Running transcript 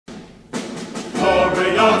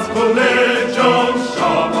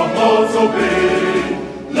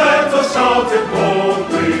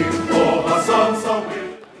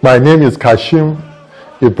My name is Kashim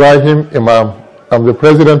Ibrahim Imam. I'm the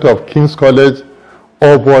president of King's College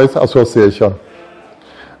All Boys Association.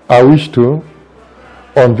 I wish to,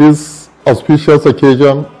 on this auspicious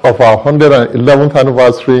occasion of our 111th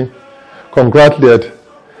anniversary, congratulate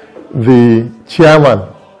the chairman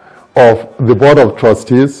of the Board of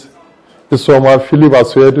Trustees, Isoma Philip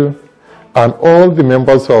Aswedu, and all the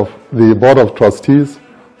members of the Board of Trustees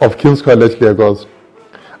of King's College Lagos.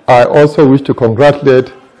 I also wish to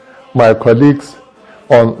congratulate my colleagues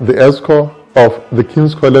on the ESCO of the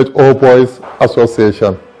King's College All Boys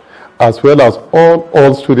Association, as well as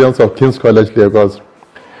all students of King's College Lagos.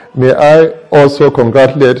 May I also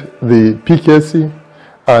congratulate the PKC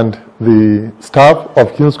and the staff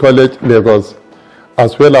of King's College Lagos,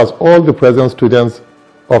 as well as all the present students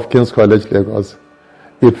of King's College Lagos.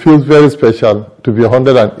 It feels very special to be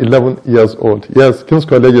 111 years old. Yes, King's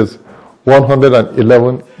College is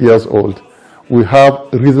 111 years old. We have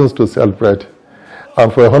reasons to celebrate.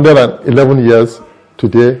 And for 111 years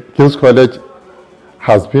today, King's College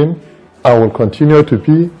has been and will continue to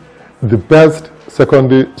be the best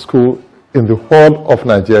secondary school in the whole of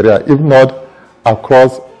Nigeria, if not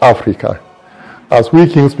across Africa. As we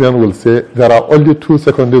Kingsmen will say, there are only two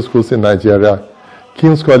secondary schools in Nigeria,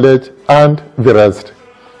 King's College and the rest.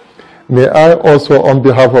 May I also, on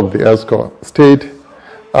behalf of the ESCO, state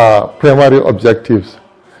primary objectives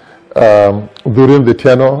during the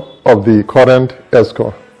tenure of the current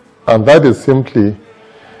ESCO, and that is simply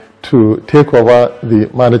to take over the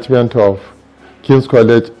management of King's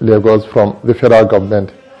College Lagos from the federal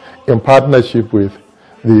government in partnership with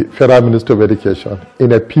the Federal Ministry of Education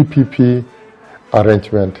in a PPP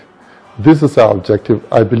arrangement. This is our objective.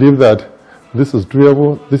 I believe that this is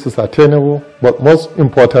doable, this is attainable, but most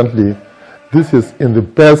importantly, this is in the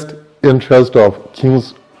best interest of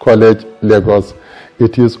King's College Lagos.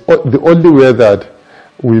 It is the only way that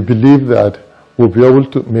we believe that we'll be able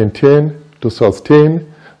to maintain, to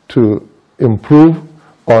sustain, to improve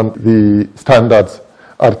on the standards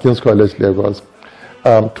at King's College Lagos.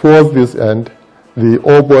 Towards this end, the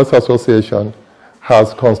All Boys Association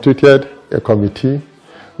has constituted a committee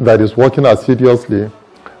that is working assiduously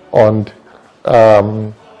on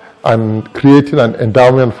and creating an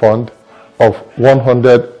endowment fund of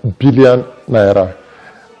 100 billion naira.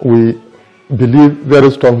 We believe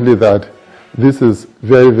very strongly that this is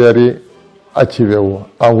very, very achievable,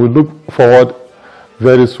 and we look forward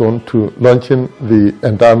very soon to launching the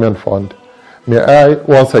endowment fund. May I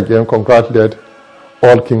once again congratulate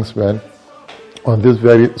all Kingsmen on this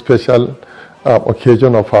very special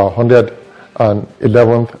occasion of our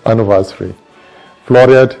 111th anniversary.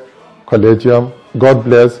 Floret, Collegium, God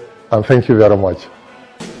bless, and thank you very much.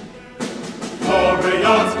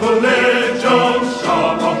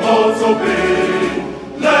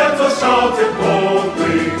 Let us shout it.